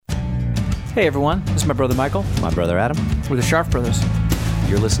Hey everyone, this is my brother Michael. My brother Adam. We're the Sharp Brothers.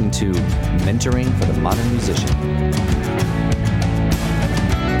 You're listening to Mentoring for the Modern Musician.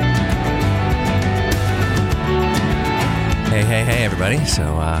 Hey, everybody. So,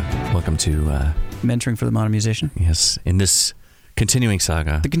 welcome to... Mentoring for the Modern Musician. Yes, in this continuing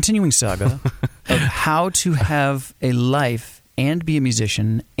saga. The continuing saga of how to have a life and be a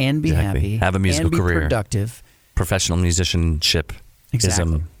musician and be happy. Have a musical and be career. Productive. Professional musicianship.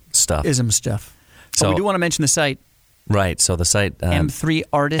 Exactly. Stuff. Ism stuff. So we do want to mention the site. Right. So the site...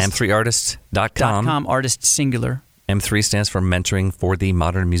 M3Artist. M3Artist.com. Artist singular. M3 stands for Mentoring for the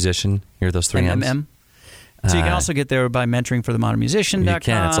Modern Musician. Hear those three M's? MMM. So you can also get there by mentoringforthemodernmusician.com. You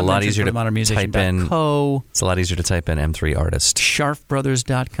can. It's a lot easier to type in. It's a lot easier to type in M3Artist.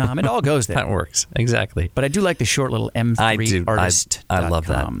 Sharpbrothers.com. It all goes there. That works. Exactly. But I do like the short little M3Artist. I love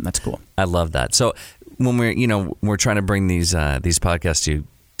that. That's cool. I love that. So when we're trying to bring these podcasts to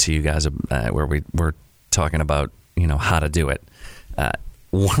you guys, where we're talking about how to do it.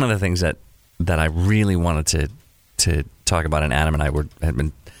 One of the things that I really wanted to talk about, and Adam and I had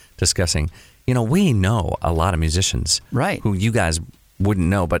been discussing. We know a lot of musicians, right, who you guys wouldn't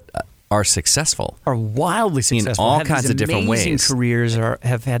know, but are successful, are wildly successful, in all kinds of different ways. Amazing careers,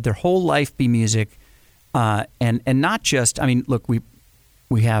 have had their whole life be music, and not just. I mean, look, we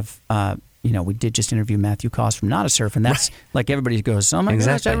have. We did just interview Matthew Koss from Not a Surf, and that's like everybody goes, "Oh my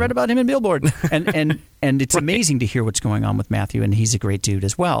gosh, I read about him in Billboard," and it's amazing to hear what's going on with Matthew, and he's a great dude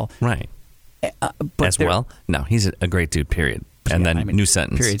as well. Right. No, he's a great dude. Period. And new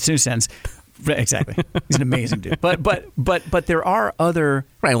sentence. Period. New sentence. Exactly. He's an amazing dude. But there are other...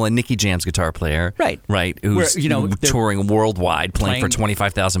 Right. Well, Nicky Jam's guitar player. Right. Who's touring worldwide, playing for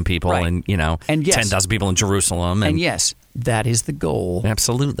 25,000 people, right, and 10,000 people in Jerusalem. And yes, that is the goal.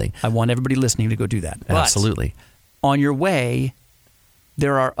 Absolutely. I want everybody listening to go do that. But absolutely. On your way,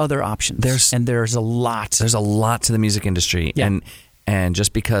 there are other options. There's a lot. There's a lot to the music industry. Yeah. And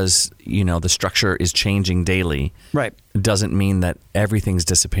just because, the structure is changing daily, right, doesn't mean that everything's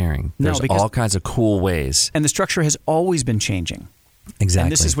disappearing. There's all kinds of cool ways. And the structure has always been changing. Exactly.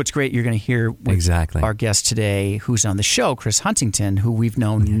 And this is what's great. You're going to hear with our guest today, who's on the show, Chris Huntington, who we've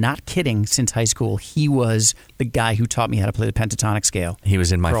known, not kidding, since high school. He was the guy who taught me how to play the pentatonic scale. He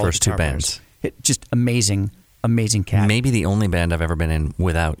was in my first two bands. Just amazing cat. Maybe the only band I've ever been in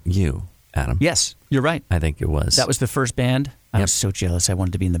without you, Adam. Yes, you're right. I think it was. That was the first band. I was so jealous. I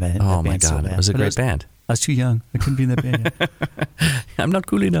wanted to be in the band. Oh, my God. So it was a great band. I was too young. I couldn't be in that band yet. I'm not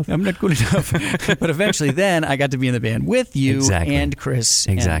cool enough. But eventually then I got to be in the band with you and Chris.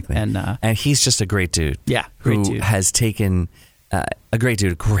 Exactly. And he's just a great dude. Yeah, great dude. Who has taken a great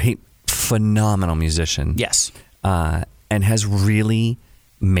dude, a great, phenomenal musician. Yes. And has really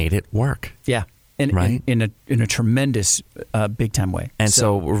made it work. Yeah. In a tremendous big time way. And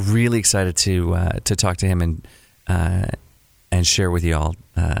so we're really excited to talk to him and share with you all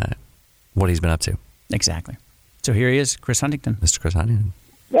what he's been up to. Exactly. So here he is, Chris Huntington. Mr. Chris Huntington.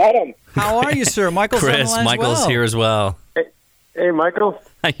 Adam. How are you, sir? Michael's on the line Michael's here as well. Hey, Michael.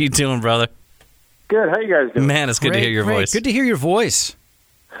 How you doing, brother? Good. How you guys doing? Man, it's good to hear your voice. Good to hear your voice.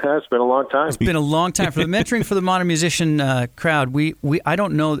 It's been a long time. It's been a long time. For the Mentoring for the Modern Musician crowd, I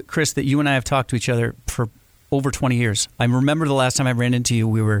don't know, Chris, that you and I have talked to each other for over 20 years. I remember the last time I ran into you,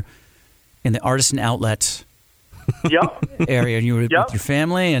 we were in the Artisan Outlet area, and you were with your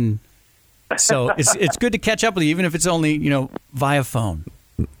family, and so it's good to catch up with you, even if it's only via phone.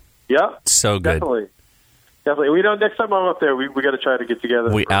 Yeah, so good. Definitely. Next time I'm up there, we got to try to get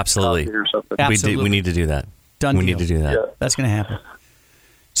together. We absolutely. We need to do that. Done deal. Need to do that. Yeah. That's going to happen.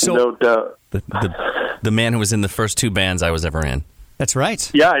 So, no doubt. The man who was in the first two bands I was ever in. That's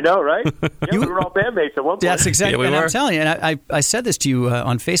right. Yeah, I know, right? Yeah, we were all bandmates at one point. That's exactly what I'm telling you. And I said this to you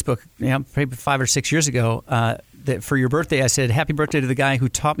on Facebook, probably 5 or 6 years ago. That for your birthday, I said, "Happy birthday to the guy who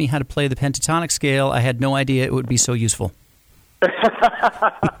taught me how to play the pentatonic scale. I had no idea it would be so useful."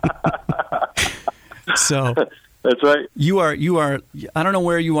 So that's right. You are. I don't know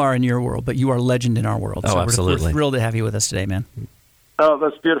where you are in your world, but you are a legend in our world. Oh, so absolutely. We're thrilled to have you with us today, man. Oh,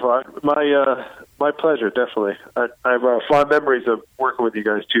 that's beautiful. My pleasure, definitely. I have fond memories of working with you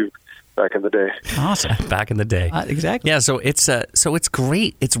guys too, back in the day. Awesome. Back in the day, exactly. Yeah. So it's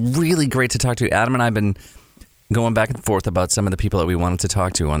great. It's really great to talk to you. Adam and I have been going back and forth about some of the people that we wanted to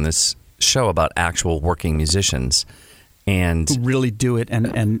talk to on this show about actual working musicians. And who really do it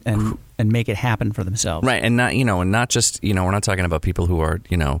and make it happen for themselves, right? And not just we're not talking about people who are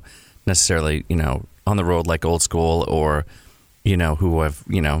necessarily on the road like Old School or who have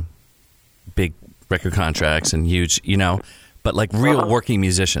big record contracts and huge but like real working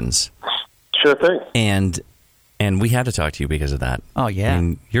musicians. Sure thing. And we had to talk to you because of that. Oh, yeah.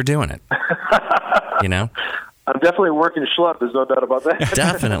 And you're doing it. You know? I'm definitely working schlupp. There's no doubt about that.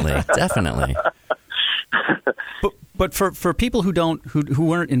 Definitely. But for people who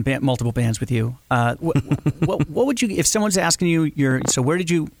weren't in multiple bands with you, what would you, if someone's asking you, where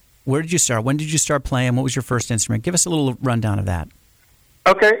did you start? When did you start playing? What was your first instrument? Give us a little rundown of that.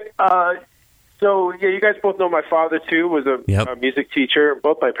 Okay. So, yeah, you guys both know my father, too, was a music teacher.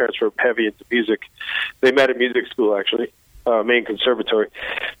 Both my parents were heavy into music. They met at music school, actually, Maine Conservatory.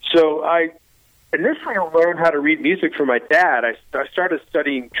 So I initially learned how to read music from my dad. I started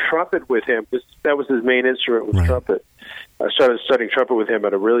studying trumpet with him. That was his main instrument, was trumpet. I started studying trumpet with him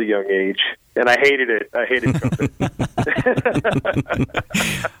at a really young age, and I hated it. I hated trumpet.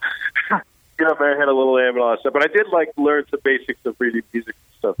 You know, I had a little amp and all that stuff, but I did learn some basics of reading music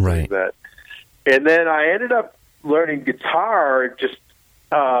and stuff like that. And then I ended up learning guitar. Just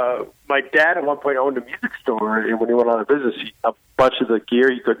my dad at one point owned a music store, and when he went on a business, a bunch of the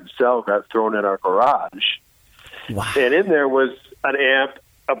gear he couldn't sell got thrown in our garage. Wow! And in there was an amp,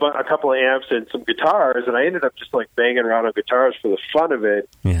 a couple of amps, and some guitars. And I ended up just banging around on guitars for the fun of it,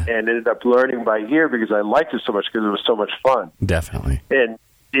 and ended up learning by ear because I liked it so much because it was so much fun. Definitely. And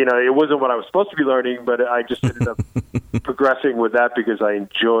you know, it wasn't what I was supposed to be learning, but I just ended up progressing with that because I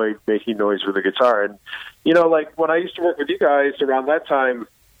enjoyed making noise with the guitar. And, you know, when I used to work with you guys around that time,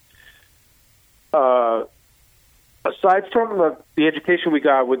 aside from the education we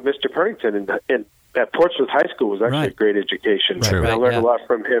got with Mr. Purrington and at Portsmouth High School was actually a great education. Right, I learned a lot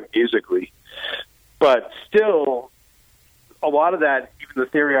from him musically. But still, a lot of that, even the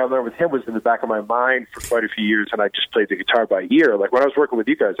theory I learned with him, was in the back of my mind for quite a few years, and I just played the guitar by ear. Like when I was working with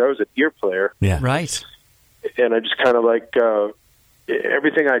you guys, I was an ear player. Yeah. Right. And I just kind of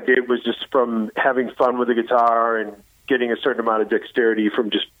everything I did was just from having fun with the guitar and getting a certain amount of dexterity from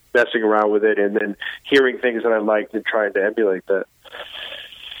just messing around with it and then hearing things that I liked and trying to emulate that.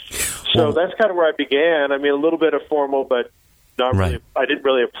 So that's kind of where I began. I mean, a little bit of formal, but not really. I didn't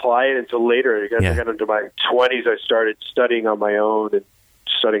really apply it until later. I got into my 20s, I started studying on my own and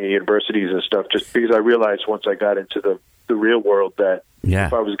studying at universities and stuff, just because I realized once I got into the real world that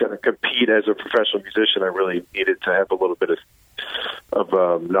if I was going to compete as a professional musician, I really needed to have a little bit of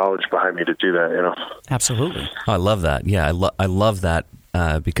knowledge behind me to do that. You know, absolutely. Oh, I love that. Yeah, I love that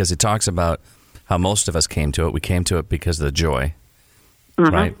because it talks about how most of us came to it. We came to it because of the joy,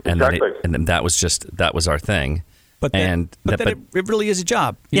 right? And then that was our thing. But it really is a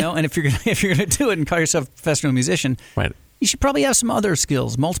job, you know. And if you're gonna do it and call yourself a professional musician, right, you should probably have some other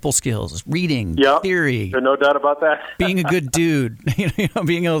skills, multiple skills, reading, theory. There's no doubt about that. Being a good dude, you know,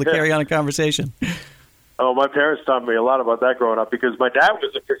 being able to carry on a conversation. Oh, my parents taught me a lot about that growing up because my dad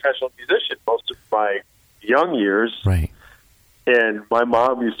was a professional musician most of my young years, right? And my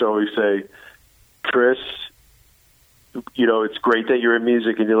mom used to always say, "Chris, you know, it's great that you're in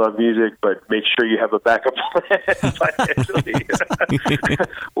music and you love music, but make sure you have a backup plan financially.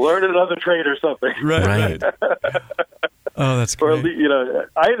 Learn another trade or something." Right. Oh, that's great. Or, you know,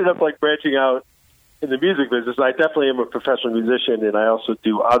 I ended up branching out in the music business. I definitely am a professional musician, and I also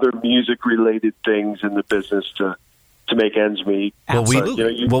do other music-related things in the business to make ends meet.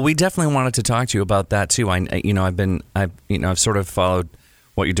 Well, we definitely wanted to talk to you about that too. I've sort of followed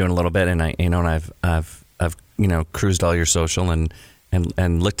what you're doing a little bit, and I've cruised all your social and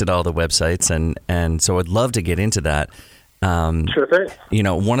looked at all the websites, and so I'd love to get into that. Sure thing. You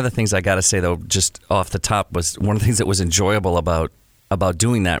know, one of the things I got to say though, just off the top, was one of the things that was enjoyable about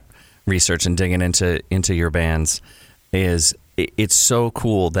doing that research and digging into your bands is it's so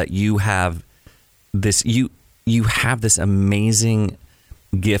cool that you have this you have this amazing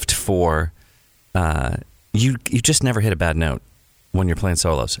gift for you just never hit a bad note when you're playing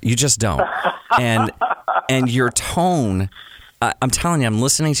solos. You just don't. And your tone, I'm telling you, I'm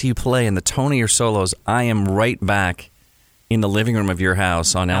listening to you play, and the tone of your solos, I am right back in the living room of your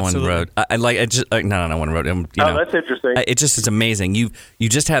house on Ellen Road. Not on Ellen Road. That's interesting. It's amazing. You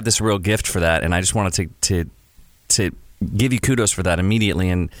just have this real gift for that, and I just wanted to give you kudos for that immediately.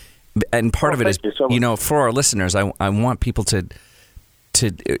 And part of it is, for our listeners, I want people to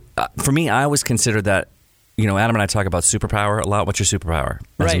for me, I always consider that, Adam and I talk about superpower a lot. What's your superpower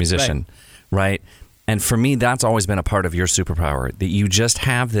as a musician, right? And for me, that's always been a part of your superpower, that you just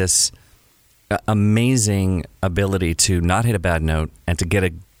have this amazing ability to not hit a bad note and to get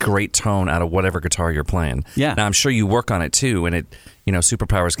a great tone out of whatever guitar you're playing. Yeah. Now, I'm sure you work on it too, and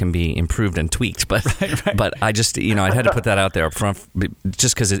superpowers can be improved and tweaked, but but I just, I had to put that out there up front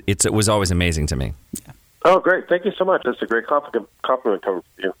just because it was always amazing to me. Oh, great. Thank you so much. That's a great compliment coming from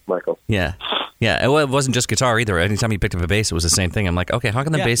you, Michael. Yeah. Yeah, it wasn't just guitar either. Anytime you picked up a bass, it was the same thing. I'm like, okay, how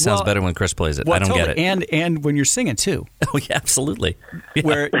can the bass sounds better when Chris plays it? I don't get it. And when you're singing too. Oh yeah, absolutely. Yeah.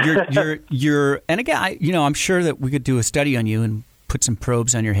 Where you're and again, I'm sure that we could do a study on you and put some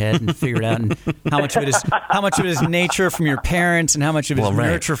probes on your head and figure it out, and how much of it is nature from your parents and how much of it is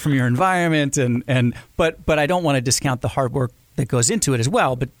nurture from your environment, but I don't want to discount the hard work that goes into it as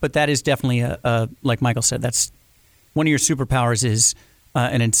well. But that is definitely like Michael said, that's one of your superpowers is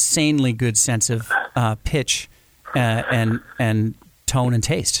an insanely good sense of pitch and tone and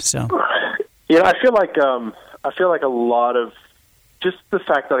taste. So, I feel like a lot of just the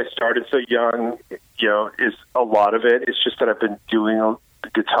fact that I started so young, is a lot of it. It's just that I've been doing the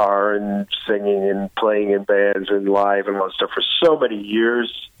guitar and singing and playing in bands and live and all that stuff for so many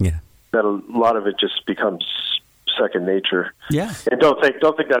years. Yeah, that a lot of it just becomes second nature. Yeah. And don't think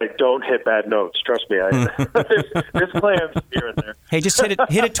that I don't hit bad notes. Trust me, there's plans here and there. Hey, just hit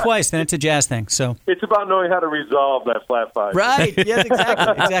it twice, then it's a jazz thing. So it's about knowing how to resolve that flat five. Right. Yes,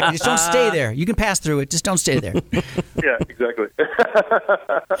 exactly. Just don't stay there. You can pass through it. Just don't stay there. Yeah, exactly.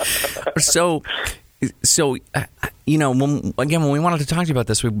 So when we wanted to talk to you about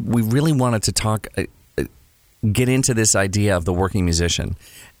this, we really wanted to get into this idea of the working musician.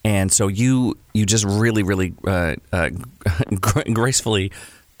 And so you just really, really gracefully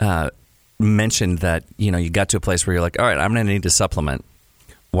mentioned that, you got to a place where you're like, all right, I'm going to need to supplement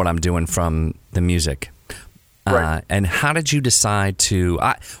what I'm doing from the music. Right. And how did you decide to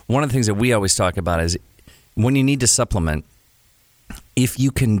one of the things that we always talk about is when you need to supplement, if you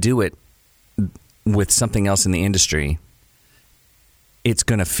can do it with something else in the industry, it's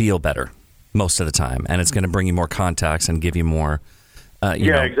going to feel better most of the time. And it's going to bring you more contacts and give you more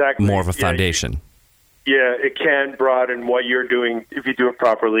exactly. more of a foundation. Yeah, it can broaden what you're doing. If you do it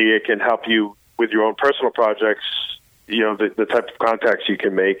properly, it can help you with your own personal projects, the type of contacts you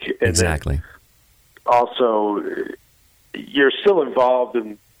can make. And exactly. Also, you're still involved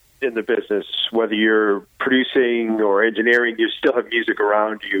in the business, whether you're producing or engineering, you still have music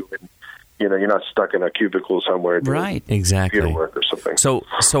around you. And, you're not stuck in a cubicle somewhere doing right. Exactly. computer work or something. So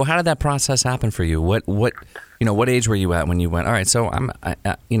how did that process happen for you? What age were you at when you went, all right, so I'm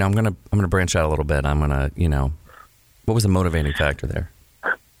going to branch out a little bit. I'm going to, what was the motivating factor there?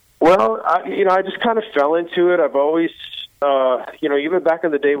 Well, I just kind of fell into it. I've always, even back in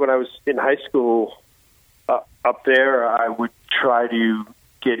the day when I was in high school up there, I would try to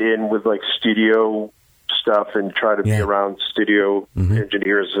get in with like studio stuff and try to be around studio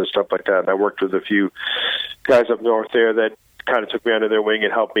engineers and stuff like that. And I worked with a few guys up north there that kind of took me under their wing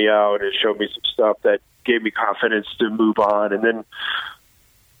and helped me out and showed me some stuff that gave me confidence to move on. And then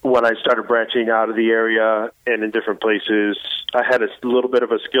when I started branching out of the area and in different places, I had a little bit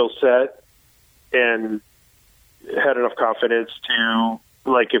of a skill set and had enough confidence to,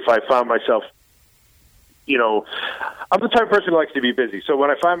 like, if I found myself, I'm the type of person who likes to be busy. So when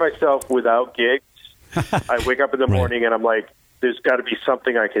I find myself without gigs, I wake up in the morning and I'm like, there's got to be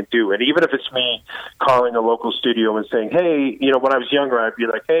something I can do. And even if it's me calling a local studio and saying, hey, when I was younger, I'd be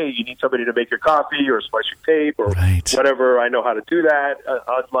like, hey, you need somebody to make your coffee or splice your tape or whatever. I know how to do that.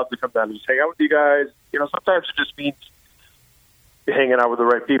 I'd love to come down and just hang out with you guys. Sometimes it just means hanging out with the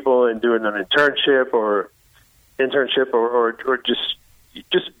right people and doing an internship or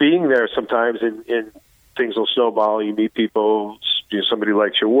just being there sometimes and things will snowball. You meet people, somebody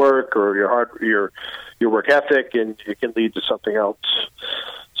likes your work or your work ethic, and it can lead to something else.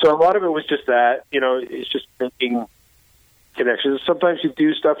 So a lot of it was just that, it's just making connections. Sometimes you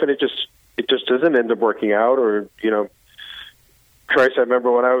do stuff and it just doesn't end up working out, or Christ, I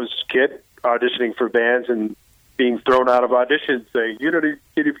remember when I was a kid auditioning for bands and being thrown out of auditions saying, you don't need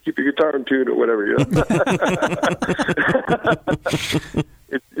to keep your guitar in tune or whatever.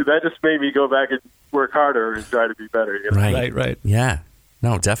 That just made me go back and work harder and try to be better. Right. Yeah.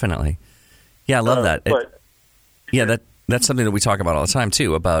 No, definitely. Yeah, I love that. That's something that we talk about all the time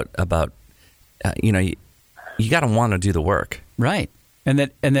too. About you got to want to do the work, right? And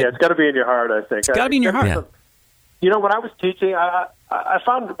that it's got to be in your heart. I think it's got to be in your heart. Yeah. When I was teaching, I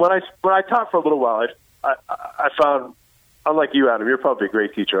found when I taught for a little while, I found, unlike you, Adam, you're probably a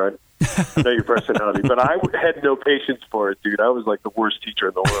great teacher. I know your personality, but I had no patience for it, dude. I was like the worst teacher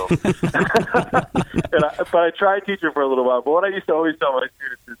in the world. But I tried teaching for a little while. But what I used to always tell my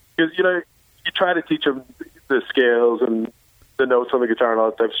students is, because you try to teach them the scales and the notes on the guitar and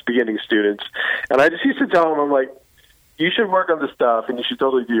all that stuff, beginning students. And I just used to tell them, I'm like, you should work on the stuff and you should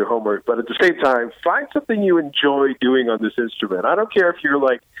totally do your homework. But at the same time, find something you enjoy doing on this instrument. I don't care if you're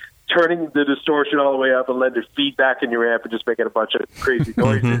like turning the distortion all the way up and letting it feedback in your amp and just making a bunch of crazy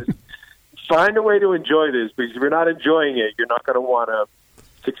noises. Find a way to enjoy this, because if you're not enjoying it, you're not going to want to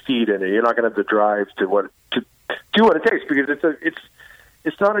succeed in it. You're not going to have the drive to do what it takes, because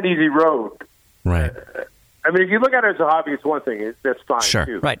it's not an easy road. Right. I mean, if you look at it as a hobby, it's one thing. That's fine, Sure.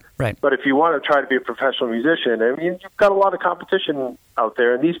 too. Right. But if you want to try to be a professional musician, I mean, you've got a lot of competition out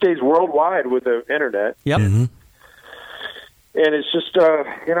there. And these days, worldwide with the internet. Yep. Mm-hmm. And it's just,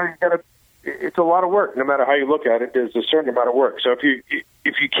 it's a lot of work. No matter how you look at it, there's a certain amount of work. So if you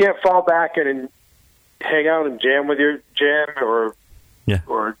can't fall back and hang out and jam with your jam, or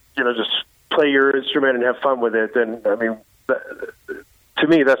just play your instrument and have fun with it, then, I mean, to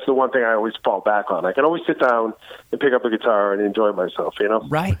me, that's the one thing I always fall back on. I can always sit down and pick up a guitar and enjoy myself,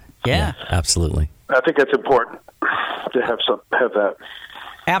 Right. Yeah. Absolutely. I think that's important to have that.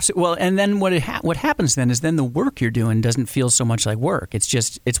 Absolutely. Well, and then what happens then is the work you're doing doesn't feel so much like work.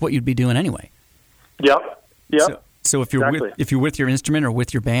 It's what you'd be doing anyway. Yep. So if you're with your instrument or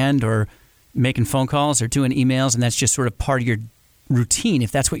with your band or making phone calls or doing emails, and that's just sort of part of your routine,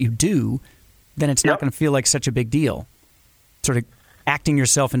 if that's what you do, then it's not going to feel like such a big deal. Sort of acting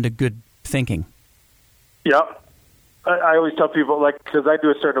yourself into good thinking. Yep. I always tell people, because I do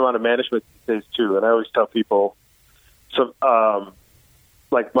a certain amount of management these days too, and I always tell people,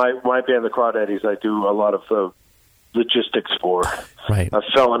 like my band, the Crawdaddies, I do a lot of the logistics for. Right. I've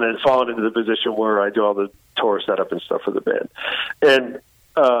fallen into the position where I do all the tour setup and stuff for the band, and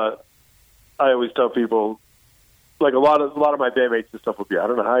I always tell people, like a lot of my bandmates and stuff will be, I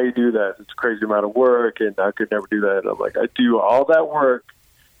don't know how you do that. It's a crazy amount of work, and I could never do that. And I'm like, I do all that work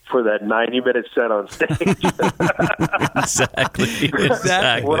for that 90-minute set on stage. Exactly.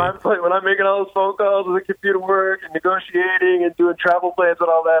 When I'm making all those phone calls and the computer work and negotiating and doing travel plans and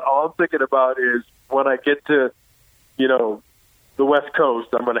all that, all I'm thinking about is when I get to, the West Coast,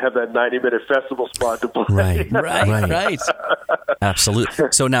 I'm going to have that 90-minute festival spot to play. Right. Absolutely.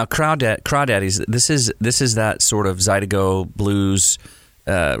 So now, Crawdaddies, this is that sort of Zydeco blues,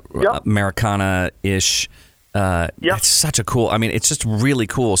 Americana-ish. It's such a cool. I mean, it's just really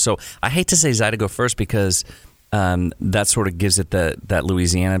cool. So I hate to say Zydeco first, because that sort of gives it that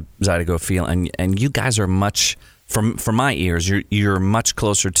Louisiana Zydeco feel, and you guys are much, from my ears, you're much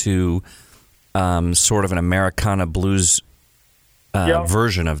closer to sort of an Americana blues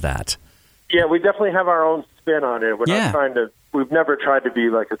version of that. Yeah, we definitely have our own spin on it. We've never tried to be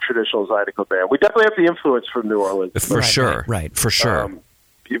like a traditional Zydeco band. We definitely have the influence from New Orleans. For sure.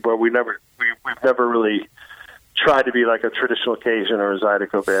 But we've never really tried to be like a traditional Cajun or a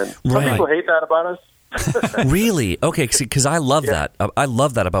Zydeco band. Some people hate that about us. Really? Okay, because I love that. I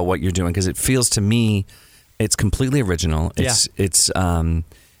love that about what you're doing, because it feels to me it's completely original. It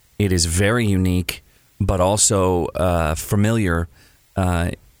is very unique, but also familiar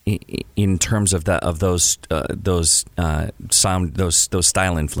in terms of those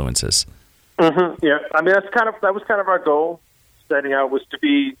style influences. Mm-hmm. Yeah, I mean that was kind of our goal setting out, was to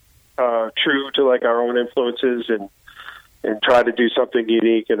be true to like our own influences and try to do something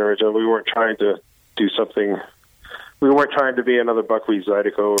unique and original. We weren't trying to do something. We weren't trying to be another Buckwheat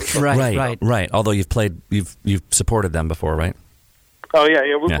Zydeco. Right. Although you've supported them before, right? Oh yeah.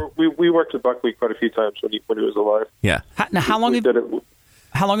 We worked with Buckwheat quite a few times when he was alive. Yeah. How long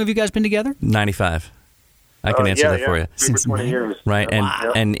have you guys been together? 95. I can answer that for you. Since 20 years. Right,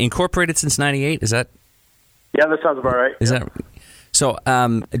 and Incorporated since 98. Is that? Yeah, that sounds about right. Is that? So,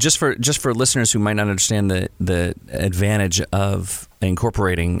 just for listeners who might not understand the advantage of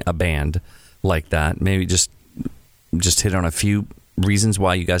incorporating a band like that, maybe just hit on a few reasons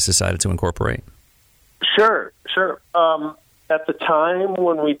why you guys decided to incorporate. Sure. At the time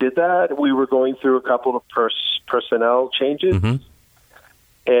when we did that, we were going through a couple of personnel changes,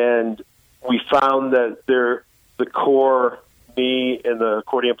 and we found that the core, me and the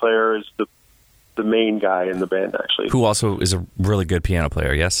accordion player, is the main guy in the band, actually. Who also is a really good piano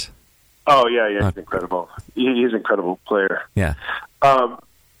player, yes? Oh, yeah, he's incredible. He's an incredible player. Yeah.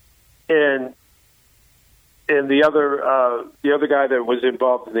 And the other guy that was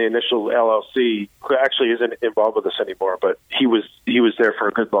involved in the initial LLC, who actually isn't involved with us anymore, but he was there for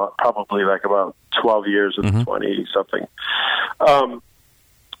a good long, probably like about 12 years or 20 something.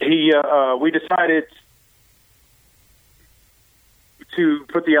 We decided to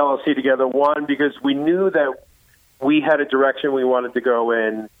put the LLC together, one, because we knew that we had a direction we wanted to go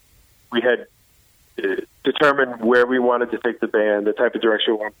in. We had determined where we wanted to take the band, the type of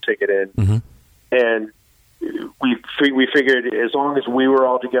direction we wanted to take it in. And we figured as long as we were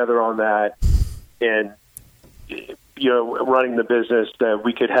all together on that and, running the business, that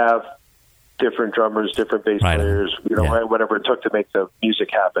we could have different drummers, different bass players, whatever it took to make the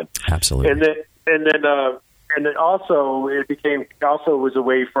music happen. Absolutely. And then also it became was a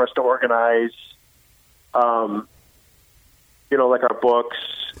way for us to organize like our books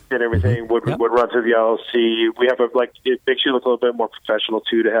and everything would run through the LLC. We have it makes you look a little bit more professional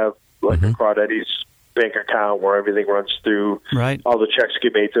too to have a Crawdaddy's bank account where everything runs through. Right. All the checks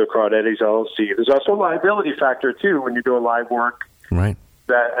get made to Crawdaddy's LLC. There's also a liability factor too when you're doing live work. Right.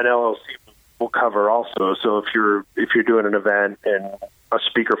 That an LLC will cover also. So if you're doing an event and a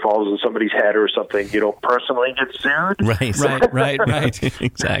speaker falls on somebody's head or something, you don't personally get sued. Right.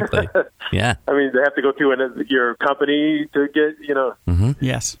 Exactly. Yeah. I mean, they have to go through your company to get,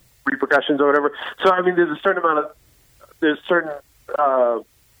 yes, repercussions or whatever. So, I mean, there's certain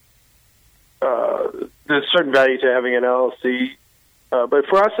value to having an LLC. But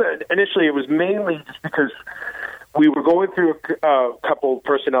for us, initially, it was mainly just because we were going through a couple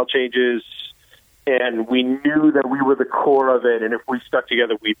personnel changes, and we knew that we were the core of it, and if we stuck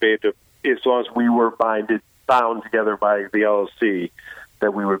together, we'd be able to, as long as we were bound together by the LLC,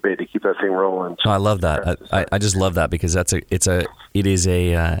 that we would be able to keep that thing rolling. Oh, I love that. I just love that because it's a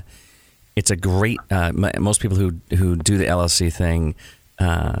great. Most people who do the LLC thing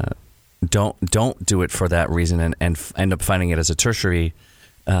don't do it for that reason and end up finding it as a tertiary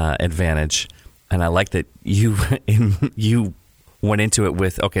advantage. And I like that you went into it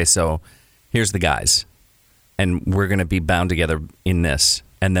with, okay, so here's the guys, and we're going to be bound together in this,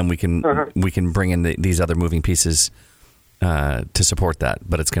 and then we can bring in these other moving pieces to support that.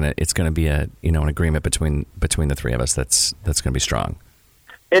 But it's gonna be an agreement between the three of us that's going to be strong.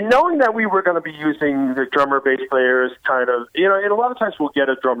 And knowing that we were going to be using the drummer bass players, kind of, and a lot of times we'll get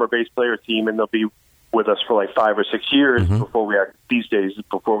a drummer bass player team, and they'll be with us for like 5 or 6 years before we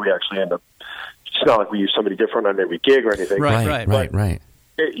actually end up. It's not like we use somebody different on every gig or anything. Right.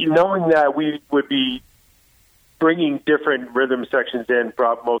 Knowing that we would be bringing different rhythm sections in,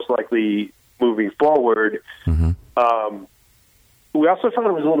 most likely moving forward, we also found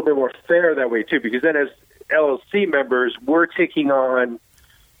it was a little bit more fair that way too, because then as LLC members, we're taking on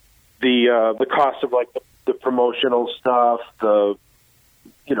the cost of like the promotional stuff, the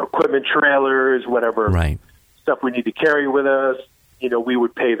equipment trailers, whatever stuff we need to carry with us. We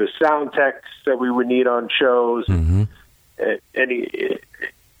would pay the sound techs that we would need on shows. Any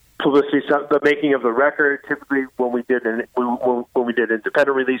publicity, the making of the record. Typically, when we did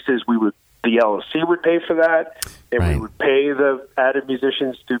independent releases, the LLC would pay for that, and we would pay the added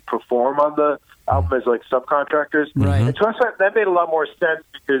musicians to perform on the album as like subcontractors. Right. And to us, that made a lot more sense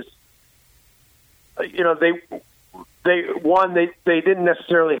because they didn't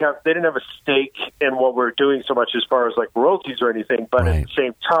necessarily have a stake in what we're doing so much as far as like royalties or anything, but at the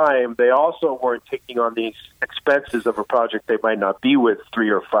same time they also weren't taking on the expenses of a project they might not be with 3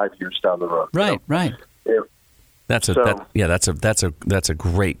 or 5 years down the road. Right. Yeah. That's a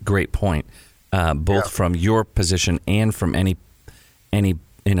great point, both from your position and from any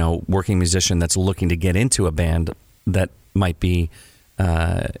working musician that's looking to get into a band that might be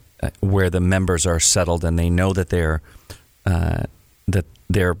where the members are settled and they know that that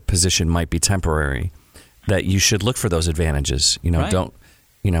their position might be temporary, that you should look for those advantages. Don't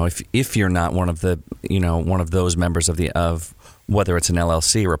if you're not one of those members of whether it's an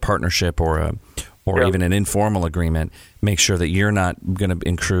LLC or a partnership or even an informal agreement, make sure that you're not going to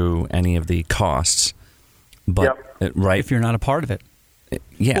accrue any of the costs. But if you're not a part of it.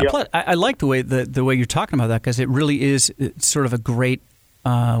 Plus, I like the way you're talking about that, because it really is sort of a great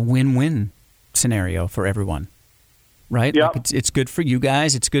win-win scenario for everyone, right? Yep. Like it's good for you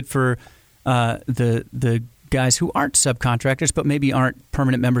guys. It's good for the guys who aren't subcontractors but maybe aren't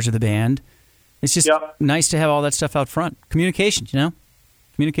permanent members of the band. It's just nice to have all that stuff out front. Communication,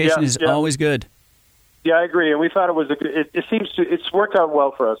 communication is always good. Yeah, I agree, and we thought it was it's worked out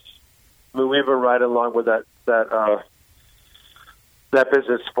well for us. I mean, we've been riding along with that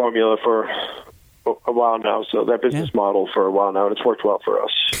business formula for a while now, so that business model for a while now, and it's worked well for us.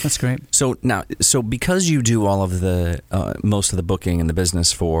 That's great. So because you do all of the most of the booking and the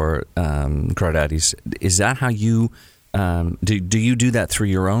business for Crawdaddy's, is that how you do you do that through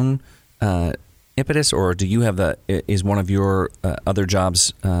your own impetus, or do you have is one of your other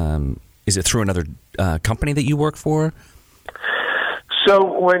jobs? Is it through another company that you work for?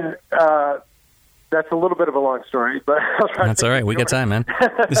 So when that's a little bit of a long story, but that's all right. We got time, man.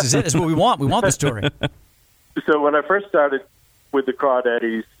 This is it. This is what we want. We want the story. So when I first started with the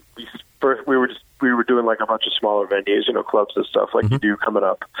Crawdaddy's, we were doing like a bunch of smaller venues, clubs and stuff like you do coming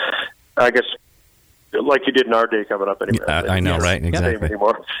up. I guess like you did in our day coming up anyway. I know, right? Exactly.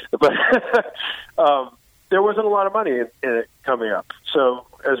 Anymore. But there wasn't a lot of money in it coming up. So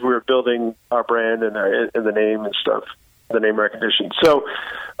as we were building our brand and the name and stuff, the name recognition. So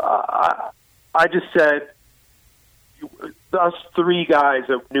I just said, us three guys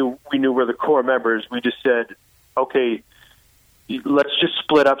that we knew were the core members, we just said, okay, let's just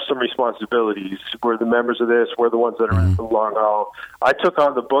split up some responsibilities. We're the members of this. We're the ones that are in the long haul. I took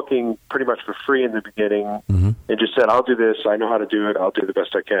on the booking pretty much for free in the beginning and just said, I'll do this. I know how to do it. I'll do the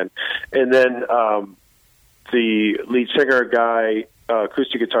best I can. And then the lead singer guy,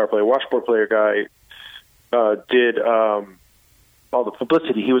 acoustic guitar player, washboard player guy, did all the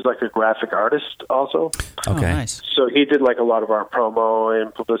publicity. He was like a graphic artist also. Okay. Oh, nice. So he did like a lot of our promo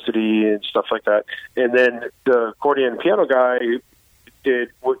and publicity and stuff like that. And then the accordion and piano guy did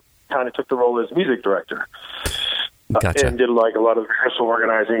what kind of took the role as music director. Gotcha. And did like a lot of rehearsal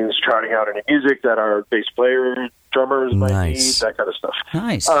organizing, charting out any music that our bass player, drummers might need, that kind of stuff.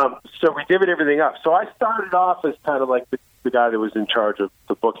 Nice. So we divvied everything up. So I started off as kind of like the guy that was in charge of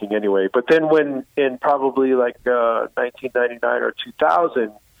the booking anyway. But then when in probably like 1999 or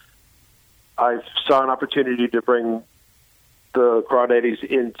 2000, I saw an opportunity to bring the Crawdaddies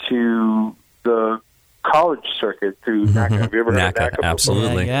into the college circuit through NACA. Have you ever heard of NACA before?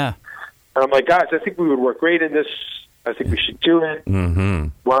 Absolutely. Yeah. And I'm like, guys, I think we would work great in this. I think we should do it.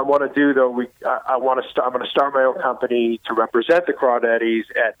 What I want to do, though, I'm going to start my own company to represent the Crawdaddies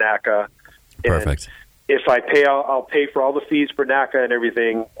at NACA. Perfect. And if I pay, I'll pay for all the fees for NACA and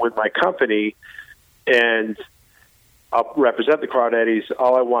everything with my company, and I'll represent the Crawdaddies.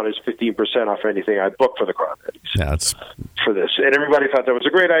 All I want is 15% off anything I book for the Crawdaddies. Yeah, that's for this. And everybody thought that was a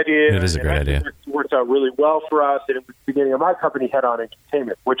great idea. It is a great idea. It worked out really well for us. And it was the beginning of my company, Head On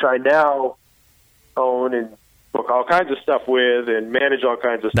Entertainment, which I now own and book all kinds of stuff with and manage all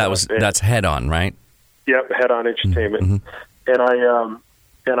kinds of stuff. That's Head On, right? Yep, Head On Entertainment. And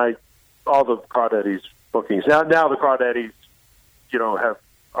I all the Crawdaddies bookings. Now the Crawdaddies,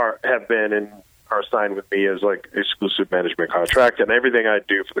 have been and are signed with me as like exclusive management contract, and everything I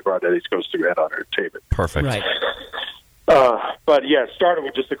do for the Crawdaddies goes through Head On Entertainment. Perfect. Right. But yeah, it started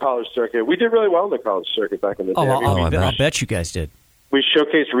with just the college circuit. We did really well in the college circuit back in the day. I'll bet you guys did. We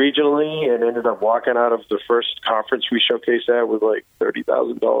showcased regionally and ended up walking out of the first conference we showcased at with like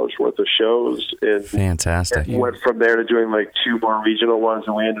 $30,000 worth of shows. And fantastic. And went from there to doing like 2 more regional ones,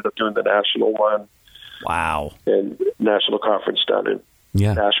 and we ended up doing the national one. Wow. And national conference down in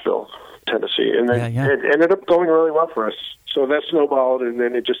Nashville, Tennessee. And then it ended up going really well for us. So that snowballed, and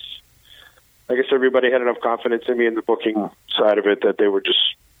then it just, I guess everybody had enough confidence in me in the booking side of it that they were just,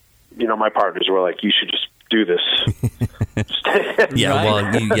 my partners were like, you should just do this.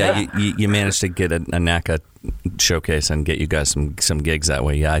 You managed to get a NACA showcase and get you guys some gigs that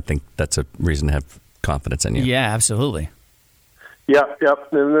way. Yeah, I think that's a reason to have confidence in you. Yeah, absolutely. Yep. And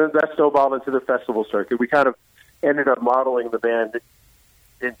then that snowballed into the festival circuit. We kind of ended up modeling the band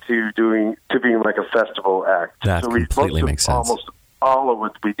into being like a festival act. That completely makes sense. Almost all of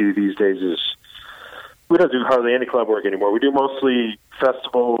what we do these days is, we don't do hardly any club work anymore. We do mostly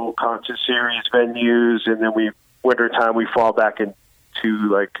festival, concert series, venues, and then wintertime we fall back into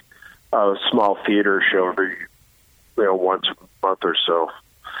like a small theater show every, once a month or so.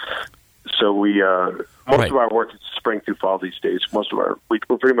 So we most of our work is spring through fall these days. We're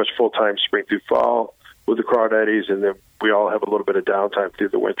pretty much full time spring through fall with the Crawdaddies, and then we all have a little bit of downtime through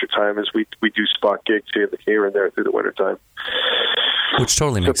the wintertime as we do spot gigs here and there through the wintertime. Which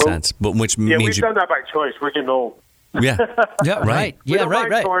totally makes sense. But which means we've done that by choice. We're getting old. Yeah. Right. We don't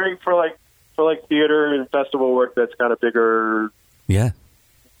mind touring for like theater and festival work that's kind of bigger. Yeah.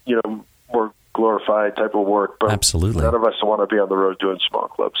 More glorified type of work. But absolutely, none of us want to be on the road doing small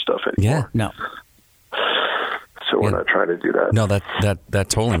club stuff anymore. Yeah. No. So we're not trying to do that. No, that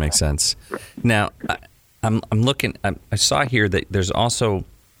totally makes sense. Now, I'm looking. I saw here that there's also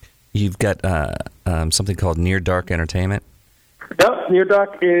you've got something called Near Dark Entertainment. Yep, Near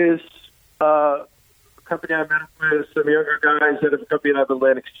Dark is a company I met up with some younger guys that have a company out of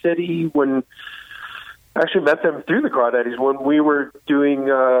Atlantic City. When I actually met them through the Crawdaddies when we were doing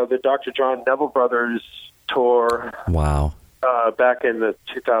the Dr. John Neville Brothers tour. Wow. Back in the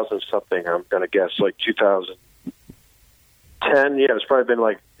 2000 something, I'm going to guess like 2010. Yeah, it's probably been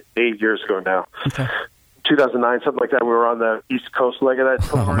like 8 years ago now. Okay. 2009, something like that. We were on the East Coast leg of that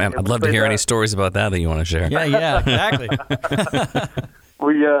tour. Oh man, I'd love to hear any stories about that you want to share. Yeah, exactly.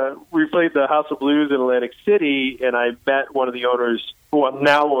 We played the House of Blues in Atlantic City, and I met one of the owners,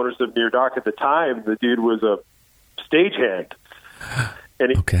 now owners of Near Dark. At the time, the dude was a stagehand,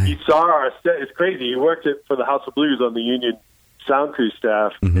 and he saw our set. It's crazy. He worked for the House of Blues on the Union Sound Crew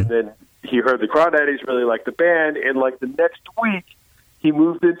staff, and then he heard the Crawdaddies, really liked the band, and like the next week, he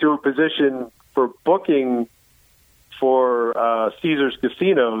moved into a position for booking for Caesars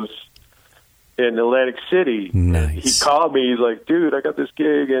Casinos in Atlantic City. Nice. He called me. He's like, dude, I got this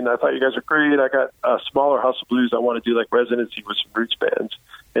gig, and I thought you guys were great. I got a smaller House of Blues. I want to do like residency with some roots bands.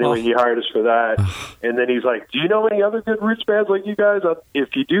 Anyway, he hired us for that. And then he's like, do you know any other good roots bands like you guys?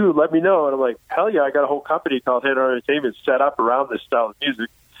 If you do, let me know. And I'm like, hell yeah, I got a whole company called Head On Entertainment set up around this style of music.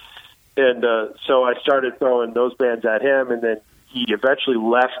 And so I started throwing those bands at him, and then he eventually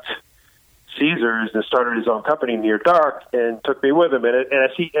left Caesars and started his own company, Near Dark, and took me with him. And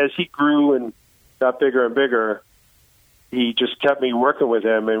as he grew and got bigger and bigger, he just kept me working with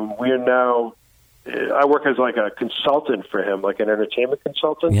him, and we're now... I work as like a consultant for him, like an entertainment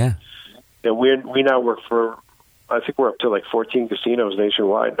consultant. Yeah. And we now work for, I think we're up to like 14 casinos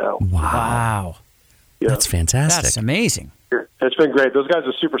nationwide now. Wow. Yeah. That's fantastic. That's amazing. It's been great. Those guys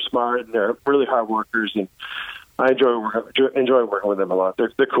are super smart, and they're really hard workers, and I enjoy working with them a lot.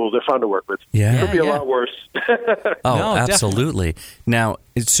 They're cool. They're fun to work with. Yeah. It could be a Yeah. lot worse. Oh, No, absolutely. Now,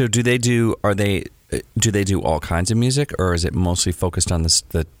 so do they do all kinds of music, or is it mostly focused on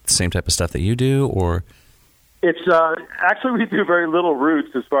the same type of stuff that you do, or? It's actually, we do very little roots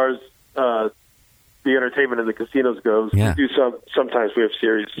as far as the entertainment in the casinos goes. Yeah. We do sometimes we have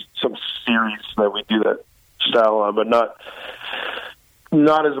some series that we do that style on, but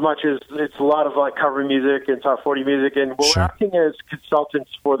not as much as it's a lot of like cover music and top 40 music, and we're Sure. acting as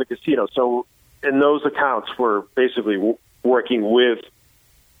consultants for the casino. So in those accounts, we're basically working with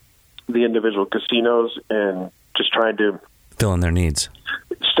the individual casinos and just trying to Fill in their needs.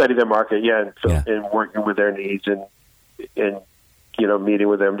 study their market, Yeah. and working with their needs and meeting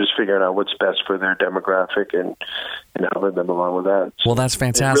with them, just figuring out what's best for their demographic and helping them along with that. Well, that's It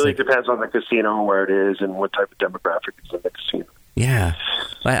fantastic. really depends on the casino and where it is and what type of demographic is in the casino. Yeah.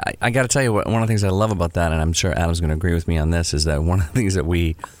 I got to tell you, one of the things I love about that, and I'm sure Adam's going to agree with me on this, is that one of the things that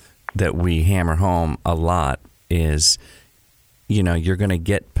we hammer home a lot is, you're going to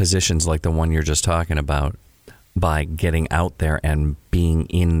get positions like the one you're just talking about by getting out there and being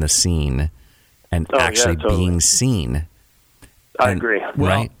in the scene and actually totally. being seen. I agree.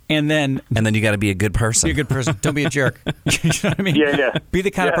 Right? And then And then you got to be a good person. be a good person. Don't be a jerk. You know what I mean? Yeah. Be the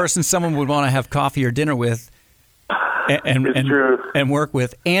kind of Yeah. person someone would want to have coffee or dinner with, It's true. and work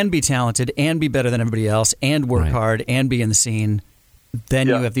with, and be talented, and be better than everybody else, and work Right. hard, and be in the scene. Then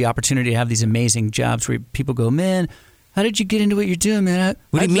you Yeah. have the opportunity to have these amazing jobs where people go, man, how did you get into what you're doing, man?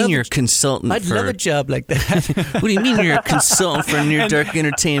 What do I'd you mean love you're a- a consultant I'd for... love a job like that. What do you mean you're a consultant for Near Dark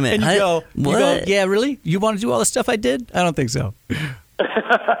Entertainment? And you go, What? yeah, really? You want to do all the stuff I did? I don't think so.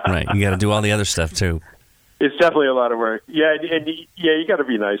 Right. You got to do all the other stuff, too. It's definitely a lot of work. Yeah, and you got to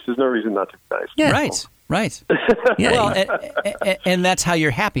be nice. There's no reason not to be nice. Yeah. Right. Yeah. Well, and that's how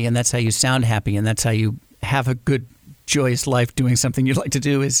you're happy, and that's how you sound happy, and that's how you have a good, joyous life doing something you like to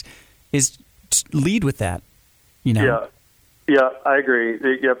do is lead with that, Yeah, I agree.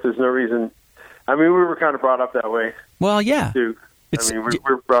 Yep, there's no reason. I mean, we were kind of brought up that way, Well, yeah. too. It's- I mean, we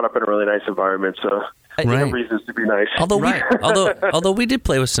were brought up in a really nice environment, so I- no Right. reasons to be nice. Although Right. although we did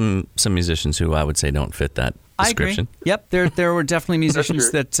play with some musicians who I would say don't fit that I agree. description. Yep, there were definitely musicians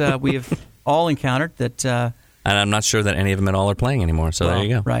true. that we have all encountered that. And I'm not sure that any of them at all are playing anymore. So there you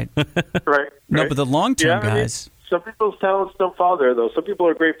go. Right. right? No, right. but the long-term Yeah, I mean, guys. some people's talents don't fall there, though. Some people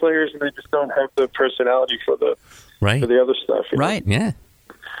are great players, and they just don't have the personality for the Right. other stuff. you know? Right. Yeah.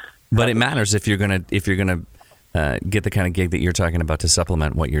 But it matters if you're gonna get the kind of gig that you're talking about to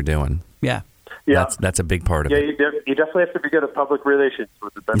supplement what you're doing. Yeah. Yeah. That's a big part of Yeah, it. you definitely have to be good at public relations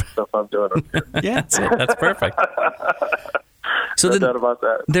with the type of stuff I'm doing. Yeah. That's it. That's perfect. So No then, doubt about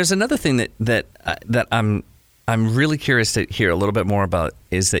that. there's another thing that I'm really curious to hear a little bit more about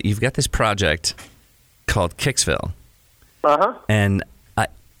is that you've got this project called Kicksville, Uh-huh. and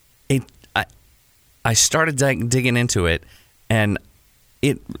I started digging into it, and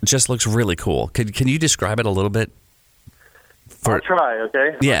it just looks really cool. Can you describe it a little bit? I'll try,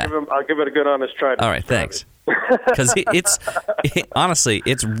 okay? Yeah. I'll give it a good, honest try. All right, thanks. Because honestly,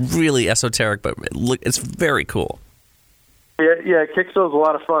 it's really esoteric, but it's very cool. Yeah, Kicksville's a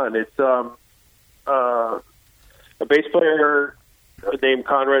lot of fun. It's a bass player named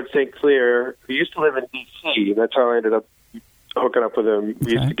Conrad St. Clair who used to live in D.C. That's how I ended up hooking up with him.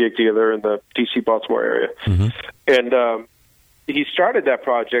 We used to gig together in the D.C.-Baltimore area. Mm-hmm. And he started that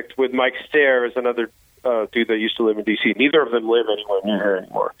project with Mike Stair as another dude that used to live in D.C. Neither of them live anywhere near here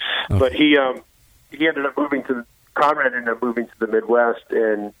anymore. Okay. But he ended up Conrad ended up moving to the Midwest,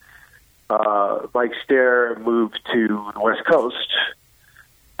 and Mike Stair moved to the West Coast.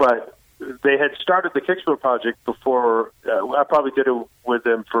 But they had started the Kicksville project before. I probably did it with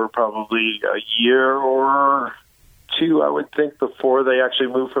them for probably a year or two, I would think, before they actually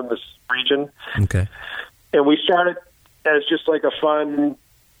moved from this region. Okay. And we started as just like a fun,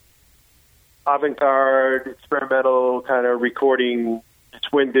 avant-garde, experimental kind of recording.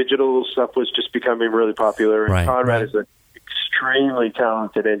 It's when digital stuff was just becoming really popular. And Right. Conrad is an extremely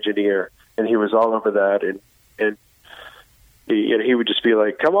talented engineer, and he was all over that. And he would just be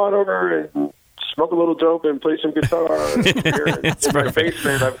like, "Come on over and smoke a little dope and play some guitar." That's in my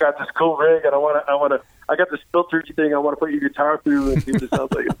basement, I've got this cool rig, and I got this filter thing I want to put your guitar through and see what it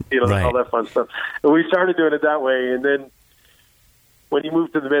sounds like, Right. all that fun stuff. And we started doing it that way. And then when he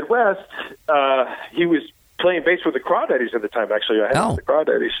moved to the Midwest, he was playing bass with the Crawdaddies at the time. Actually, I had the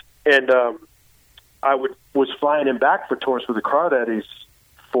Crawdaddies, and I was flying him back for tours with the Crawdaddies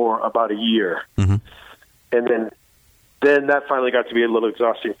for about a year, Mm-hmm. and then that finally got to be a little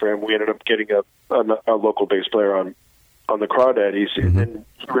exhausting for him. We ended up getting a local bass player on the Crawdaddies, Mm-hmm. and then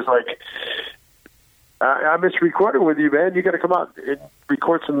he was like, I miss recording with you, man. You got to come out and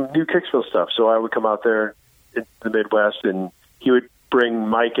record some new Kicksville stuff. So I would come out there in the Midwest, and he would bring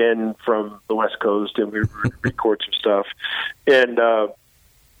Mike in from the West Coast, and we would record some stuff. And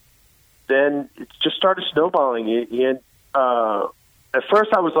then it just started snowballing. And at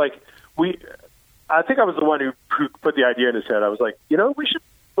first I was like, I think I was the one who put the idea in his head. I was like, we should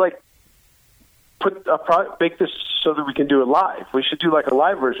make this so that we can do it live. We should do a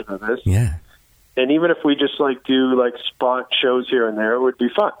live version of this. Yeah. And even if we just do spot shows here and there, it would be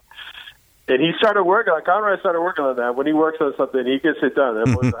fun. And he started working. Conrad started working on that. When he works on something, he gets it done.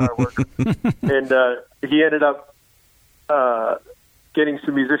 That was hard work. And he ended up getting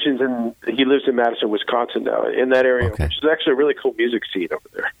some musicians, and he lives in Madison, Wisconsin now, in that area, Okay. which is actually a really cool music scene over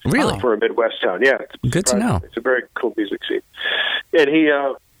there. Really? For a Midwest town. Yeah. It's Good to know. It's a very cool music scene. And he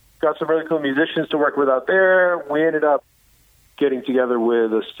got some really cool musicians to work with out there. We ended up getting together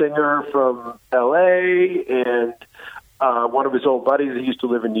with a singer from L.A. and one of his old buddies. He used to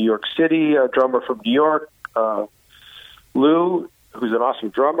live in New York City, a drummer from New York, Lou, who's an awesome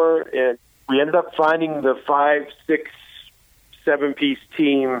drummer. And we ended up finding the 5, 6, 7-piece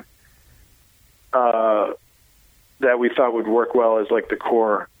team that we thought would work well as the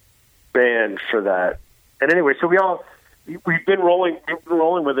core band for that. And anyway, so we've been rolling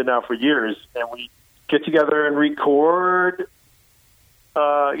with it now for years, and we get together and record,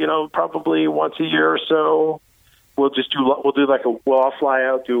 probably once a year or so. We'll all fly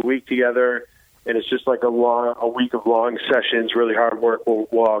out, do a week together, and it's just a week of long sessions, really hard work. We'll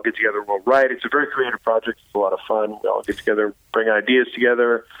all get together, we'll write. It's a very creative project. It's a lot of fun. We all get together, bring ideas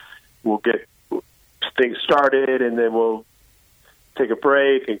together. We'll get things started, and then we'll take a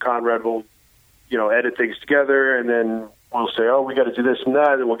break, and Conrad will, edit things together, and then we'll say, oh, we got to do this and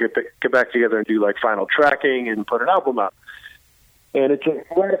that, and we'll get back together and do final tracking and put an album out. And it's a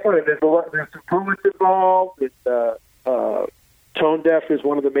lot of fun. There's some poets involved. Tone Deaf is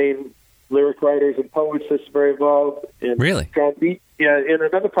one of the main lyric writers and poets that's very involved. And Really? John Beach. Yeah, and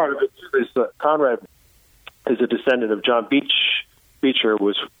another part of it too is Conrad is a descendant of John Beach. Beecher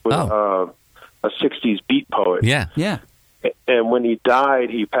was a '60s beat poet. Yeah. Yeah. And when he died,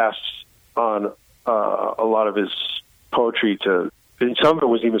 he passed on a lot of his poetry and some of it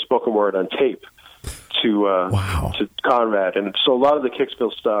was even spoken word on tape to Conrad. And so a lot of the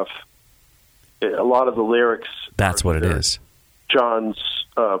Kicksville stuff, a lot of the lyrics. That's what it is. John's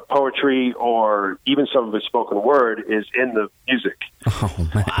poetry, or even some of his spoken word, is in the music. Oh,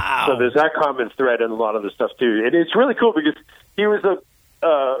 man. Wow. So there's that common thread in a lot of the stuff too. And it's really cool because he was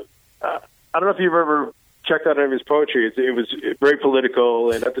I don't know if you've ever checked out any of his poetry. It was very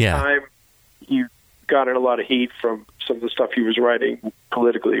political, and at the time he got in a lot of heat from some of the stuff he was writing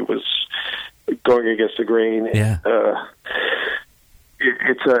politically. It was going against the grain. Yeah.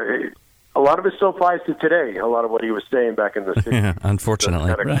 It's a lot of it still applies to today. A lot of what he was saying back in the 60s. Yeah,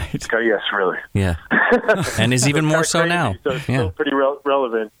 unfortunately. Right. Yes, really. Yeah. And is even more so crazy, now. So it's still pretty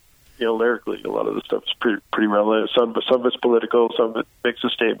relevant, lyrically. A lot of the stuff is pretty relevant. Some of it's political, some of it makes a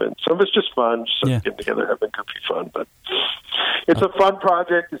statement. Some of it's just fun, just getting together, having goofy fun. But it's a fun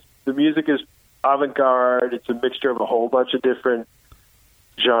project. The music is avant-garde. It's a mixture of a whole bunch of different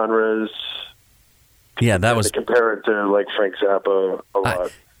genres. Yeah, that was... To compare it to, Frank Zappa a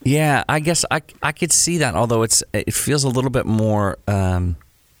lot. Yeah, I guess I could see that, although it feels a little bit more, a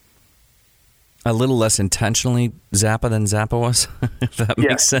little less intentionally Zappa than Zappa was, if that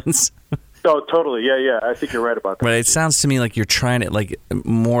makes sense. Oh, totally. Yeah. I think you're right about that. But it sounds to me like you're trying to,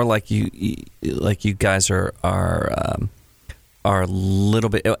 more like you guys are a little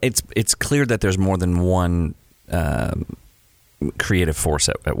bit. It's clear that there's more than one creative force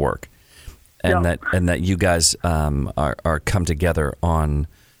at work, and that you guys are come together on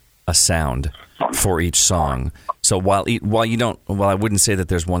a sound for each song. So while I wouldn't say that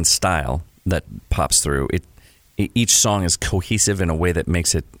there's one style that pops through, each song is cohesive in a way that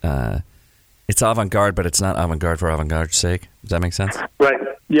makes it it's avant-garde, but it's not avant-garde for avant-garde's sake. Does that make sense? Right.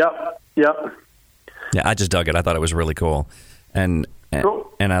 Yep. Yeah, I just dug it. I thought it was really cool. and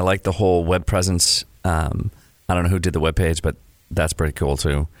Cool. and I like the whole web presence. I don't know who did the web page, but that's pretty cool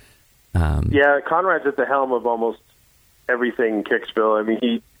too. Yeah, Conrad's at the helm of almost everything Kicksville. I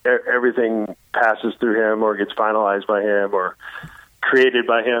mean, everything passes through him or gets finalized by him or created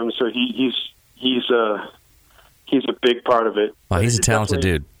by him. So he's a big part of it. Wow, he's a talented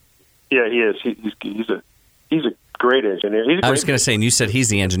dude. Yeah, he is. He's a great engineer. I was going to say, and you said he's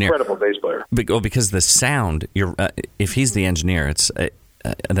the engineer. Incredible bass player. Because the sound. If he's the engineer, it's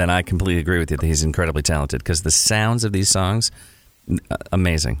then I completely agree with you that he's incredibly talented. Because the sounds of these songs,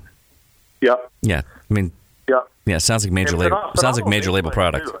 amazing. Yeah. Yeah, I mean, yeah, it sounds like major label. Sounds like major label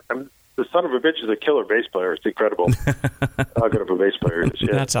product. I mean, the son of a bitch is a killer bass player. It's incredible how good of a bass player he is.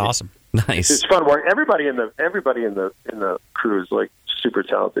 Yeah. That's awesome. Nice. It's fun work. Everybody in the crew is like super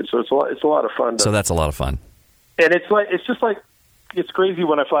talented. So it's a lot of fun. So that's a lot of fun. And it's crazy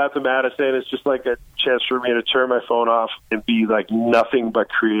when I fly out to Madison. It's just like a chance for me to turn my phone off and be like nothing but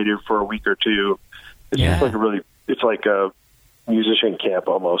creative for a week or two. It's just like it's like a musician camp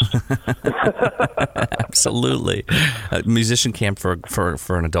almost. Absolutely, a musician camp for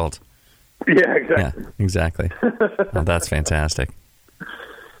an adult. Yeah, exactly. Yeah, exactly. Oh, that's fantastic.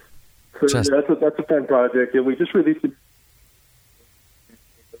 So that's a fun project, and we just released it.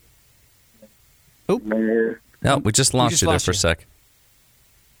 No, we just lost you there for a sec.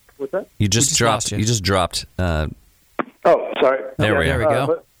 What's that? You just dropped. You just dropped. Oh, sorry. There we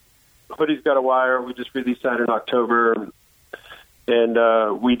go. Hoodie's Got a Wire. We just released that in October,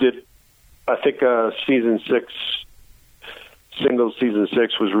 and we did. I think season 6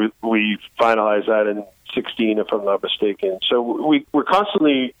 was we finalized that in 2016, if I'm not mistaken. So we're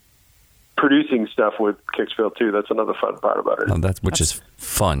constantly producing stuff with Kicksville too. That's another fun part about it. Which is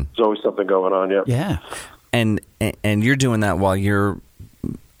fun. There's always something going on. Yeah. Yeah. And you're doing that while you're.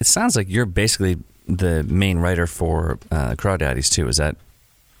 It sounds like you're basically the main writer for Crawdaddies too. Is that?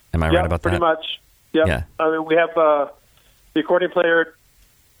 Am I right about pretty that? Pretty much. Yep. Yeah. I mean, we have the accordion player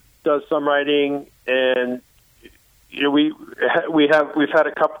does some writing, and we've had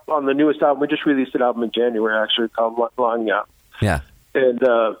a couple on the newest album. We just released an album in January, actually, called Long Yacht. Yeah. And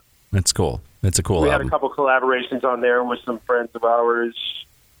it's cool. It's a cool album. We had a couple collaborations on there with some friends of ours,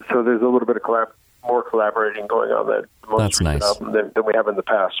 so there's a little bit of more collaborating going on that most recent album than we have in the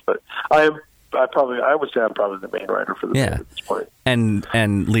past. But I would say I'm probably the main writer for the band at this point.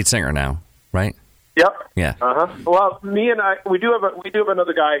 And lead singer now, right? Yep. Yeah. Well, me and we do have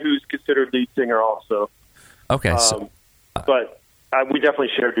another guy who's considered lead singer also. Okay. But we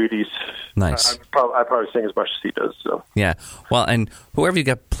definitely share duties. Nice. I probably sing as much as he does. So. Yeah. Well, and whoever you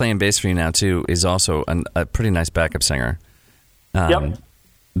got playing bass for you now too is also a pretty nice backup singer. Yep.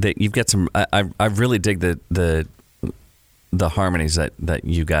 That you've got some. I really dig the harmonies that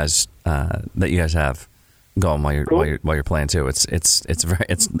you guys have going while you're playing too.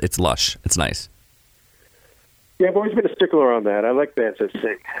 It's lush. It's nice. Yeah, I've always been a stickler on that. I like bands that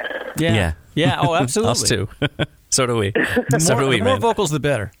sing. Yeah. Oh, absolutely. Us too. So do we. The more vocals, the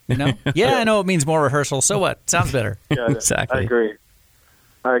better. You know. Yeah, I know it means more rehearsal. So what? Sounds better. Yeah, exactly.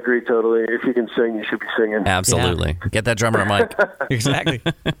 I agree totally. If you can sing, you should be singing. Absolutely. Yeah. Get that drummer a mic. Exactly.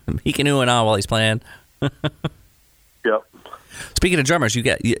 He can ooh and ah while he's playing. Yep. Speaking of drummers, you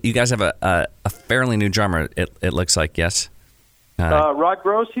guys have a fairly new drummer. It looks like, yes. Rod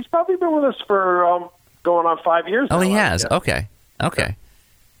Gross. He's probably been with us for going on 5 years. Oh, now, he has. Yeah. Okay.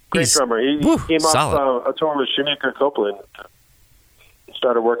 Great drummer. He came off a tour with Shamika Copeland. He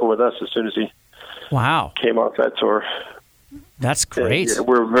started working with us as soon as he came off that tour. That's great. And,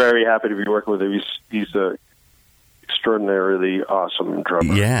 we're very happy to be working with him. He's a extraordinarily awesome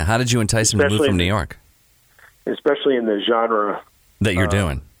drummer. Yeah. How did you entice him to move from New York? Especially in the genre that you're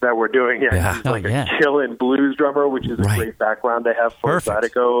doing. That we're doing. Yeah. He's like a kill-in blues drummer, which is a great background to have for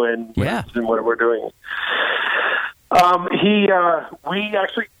Zydeco and what we're doing. We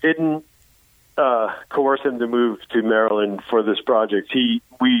actually didn't coerce him to move to Maryland for this project.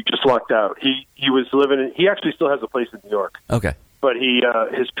 We just lucked out. He was living he actually still has a place in New York. Okay. But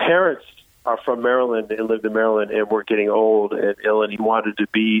his parents are from Maryland and lived in Maryland and were getting old and ill, and he wanted to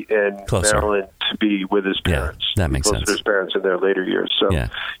be in Maryland to be with his parents. Yeah, that makes sense. To his parents in their later years. So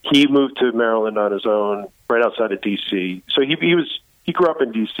he moved to Maryland on his own, right outside of D.C. So he grew up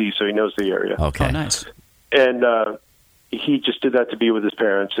in D.C., so he knows the area. Okay. Oh, nice. And he just did that to be with his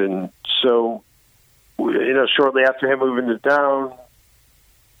parents. And so, shortly after him moving to town,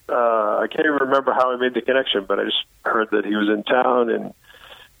 I can't even remember how I made the connection, but I just heard that he was in town, and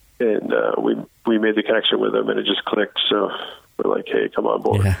we made the connection with him, and it just clicked. So we're like, hey, come on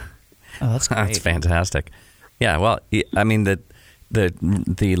board. Yeah. Oh, that's great. That's fantastic. Yeah, well, I mean the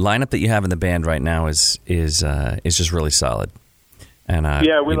lineup that you have in the band right now is just really solid. And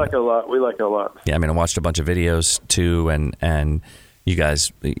we like it a lot. We like it a lot. Yeah, I mean, I watched a bunch of videos too, and you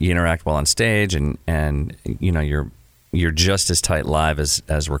guys, you interact well on stage, and you know, you're just as tight live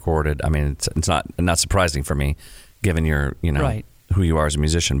as recorded. I mean, it's not surprising for me, given your, you know, Right. who you are as a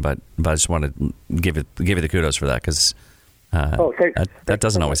musician. But I just want to give you the kudos for that, because that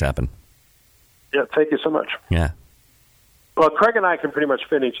doesn't always happen. Yeah, thank you so much. Yeah. Well, Craig and I can pretty much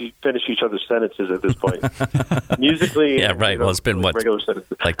finish each other's sentences at this point. Musically, Yeah, right. Well, it's been what, regular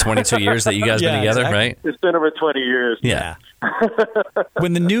sentences. like 22 years that you guys been Yeah, together, exactly. right? It's been over 20 years. Yeah.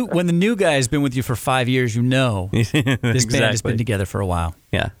 When the new guy has been with you for 5 years, you know this band has Exactly. been together for a while.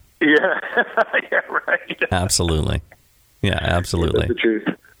 Yeah. Yeah, yeah, right. Absolutely. Yeah, absolutely. That's the truth.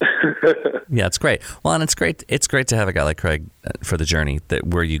 Yeah, it's great. Well, and it's great. It's great to have a guy like Craig for the journey, that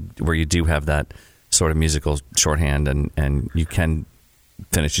where you do have that sort of musical shorthand, and you can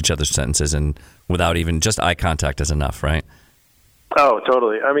finish each other's sentences, and without even just eye contact is enough, right? Oh,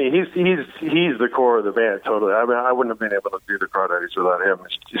 totally. I mean, he's the core of the band. Totally. I mean, I wouldn't have been able to do the Crawdaddies without him.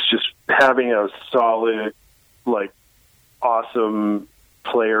 It's just having a solid, like, awesome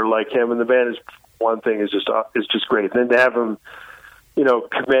player like him in the band is one thing. Is just great. And then to have him, you know,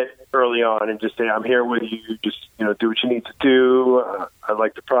 commit early on and just say, "I'm here with you. Just, you know, do what you need to do. I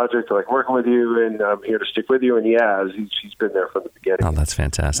like the project. I like working with you, and I'm here to stick with you." And he has. He's been there from the beginning. Oh, that's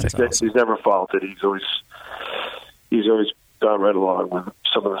fantastic. He's never faulted. He's always gone right along with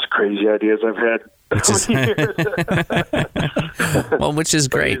some of those crazy ideas I've had over the years. Well, which is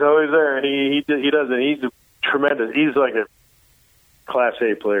great. He's always there, and he does it. He's a tremendous. He's like a Class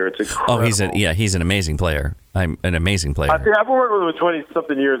A player. It's incredible. Oh, he's an amazing player. I'm an amazing player. I've been working with him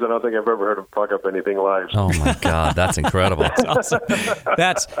 20-something years. I don't think I've ever heard him fuck up anything live. Oh my God, that's incredible. Awesome.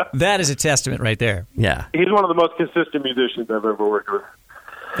 That is a testament right there. Yeah, He's one of the most consistent musicians I've ever worked with.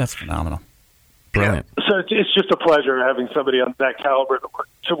 That's phenomenal. brilliant. So it's just a pleasure having somebody on that caliber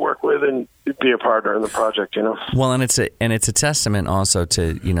to work with and be a partner in the project, you know. Well, and it's a testament also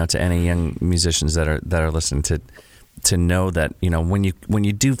to, you know, to any young musicians that are listening to know that, you know, when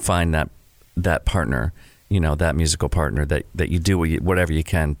you do find that partner, you know, that musical partner, that you do whatever you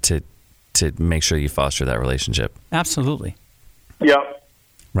can to make sure you foster that relationship. Absolutely. Yeah.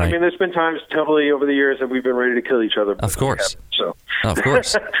 Right. I mean, there's been times totally over the years that we've been ready to kill each other. Of course. So Of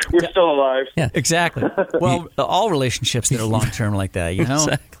course. we're still alive. Yeah. Exactly. Well, all relationships that are long-term like that, you know?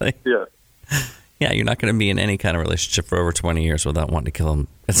 Exactly. Yeah. Yeah, you're not going to be in any kind of relationship for over 20 years without wanting to kill them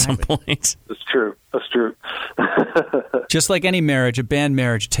at some point. That's true. That's true. Just like any marriage, a band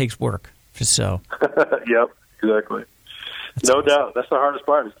marriage takes work. Just so. Yep. Exactly. No doubt. That's the hardest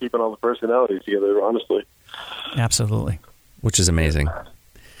part, is keeping all the personalities together, honestly. Absolutely. Which is amazing.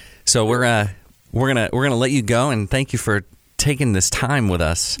 So we're gonna let you go, and thank you for taking this time with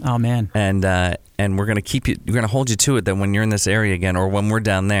us. Oh man. And we're gonna we're gonna hold you to it that when you're in this area again, or when we're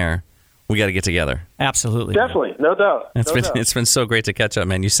down there, we got to get together. Absolutely. Definitely. No doubt. It's been so great to catch up,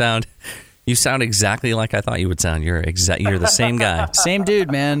 man. You sound exactly like I thought you would sound. You're the same guy. Same dude,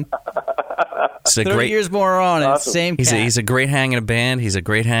 man. It's a 30 years more on, and Awesome. same cat. He's a great hang in a band. He's a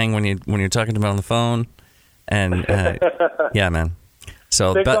great hang when you're talking to him on the phone. And yeah, man.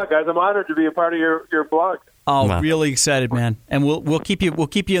 So Thanks a lot, guys. I'm honored to be a part of your blog. Oh, Wow. really excited, man. And we'll keep you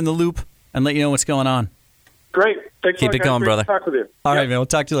in the loop and let you know what's going on. Great. Thanks Keep a lot, it guys. going, Great brother. to talk with you. All right, Yep. man. We'll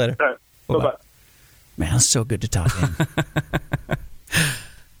talk to you later. All right. Bye-bye. Bye-bye. Man, it's so good to talk to him.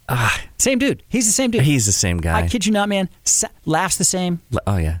 Same dude. He's the same dude. he's the same guy. I kid you not, man. Laughs the same,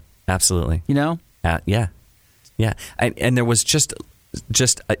 Oh yeah, absolutely. you know? Yeah. And there was just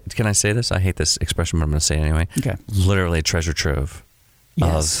can I say this? I hate this expression, but I'm going to say it anyway. Okay. Literally a treasure trove.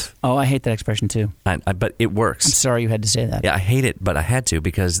 Yes. Oh, I hate that expression too. But it works. I'm sorry you had to say that. Yeah, I hate it, but I had to,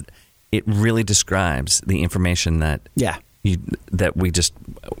 because it really describes the information that Yeah. that we just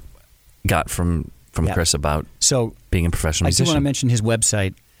got from Yeah. Chris about So being a professional I do musician. want to mention his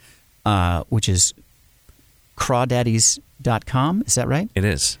website, which is crawdaddies.com. Is that right? It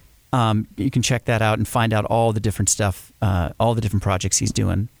is. You can check that out and find out all the different stuff, all the different projects he's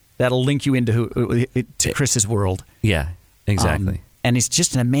doing. That'll link you into to Chris's world. Yeah, exactly. And he's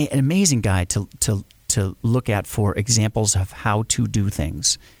just an amazing guy to look at for examples of how to do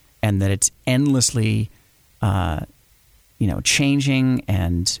things, and that it's endlessly, changing,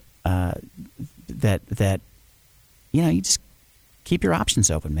 and that you just keep your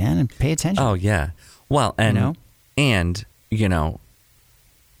options open, man, and pay attention. Oh yeah. Well, and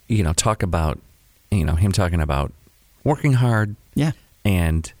talk about him talking about working hard. Yeah.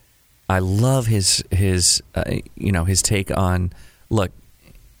 And I love his take on, look,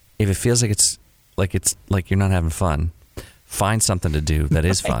 if it feels like you're not having fun, find something to do that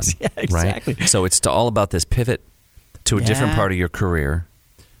is fun. Yeah, exactly. Right? So it's all about this pivot to a different Yeah. part of your career,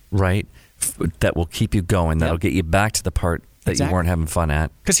 right? That will keep you going. That'll get you back to the part that Exactly. you weren't having fun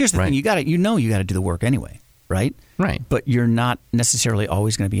at. Because here's the right? thing: you got to do the work anyway, right? Right. But you're not necessarily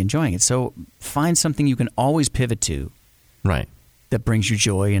always going to be enjoying it. So find something you can always pivot to Right. that brings you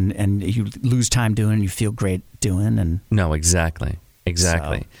joy, and you lose time doing, and you feel great doing, and No, exactly.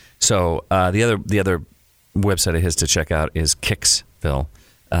 So the other website of his to check out is Kicksville.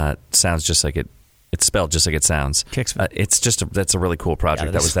 Sounds just like it. It's spelled just like it sounds. Kicksville. That's a really cool project.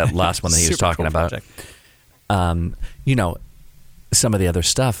 Yeah, that was that last one that he was super talking cool about. project. Some of the other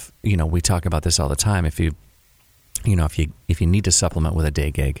stuff, we talk about this all the time. If you need to supplement with a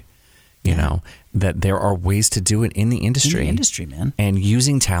day gig, that there are ways to do it in the industry. In the industry, man. And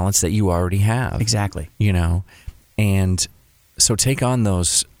using talents that you already have. Exactly. And so take on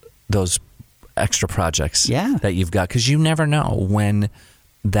those extra projects that you've got, because you never know when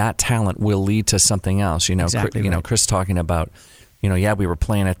that talent will lead to something else. Exactly right. Chris talking about, we were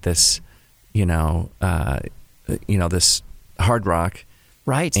playing at this, this Hard Rock,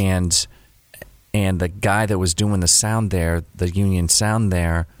 Right. and the guy that was doing the sound there, the union sound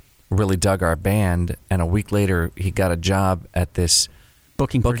there, really dug our band. And a week later, he got a job at this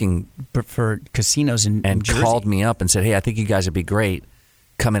booking for casinos in Jersey. called me up and said, "Hey, I think you guys would be great.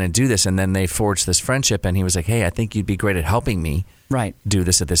 Come in and do this." And then they forged this friendship, and he was like, "Hey, I think you'd be great at helping me do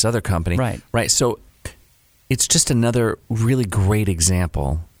this at this other company." Right. So it's just another really great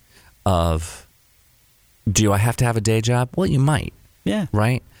example of, do I have to have a day job? Well, you might. Yeah.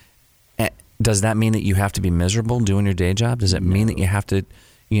 Right? Does that mean that you have to be miserable doing your day job? Does it mean that you have to,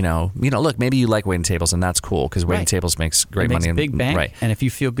 look, maybe you like waiting tables, and that's cool, because waiting tables makes great money. Makes big bank. Right. And if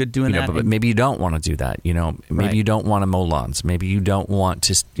you feel good doing that. But maybe you don't want to do that. Maybe you don't want to mow lawns. Maybe you don't want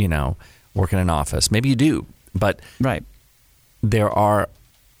to, work in an office. Maybe you do. But there are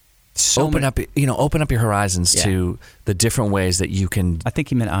open up your horizons to the different ways that you can. I think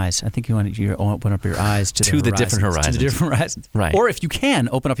he meant eyes. I think you want to open up your eyes to the different horizons. To the different horizons. Right. Or if you can,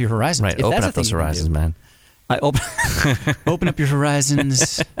 open up your horizons. Right. If Open that's up those horizons, man. I open up your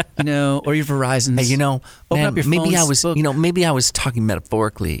horizons, or your Verizons. Hey, open up your maybe phones, maybe I was talking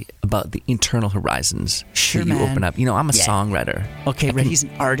metaphorically about the internal horizons. Sure, that you man. open up. I'm a songwriter. Okay, Red, he's an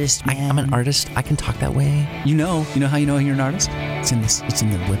artist, man. I'm an artist. I can talk that way. You know how you know you're an artist? It's in the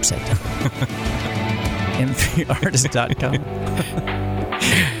website.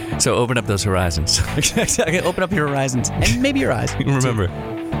 m3artist.com. So open up those horizons. Exactly. Open up your horizons and maybe your eyes. Remember,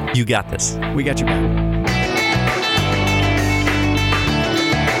 you got this. We got your back.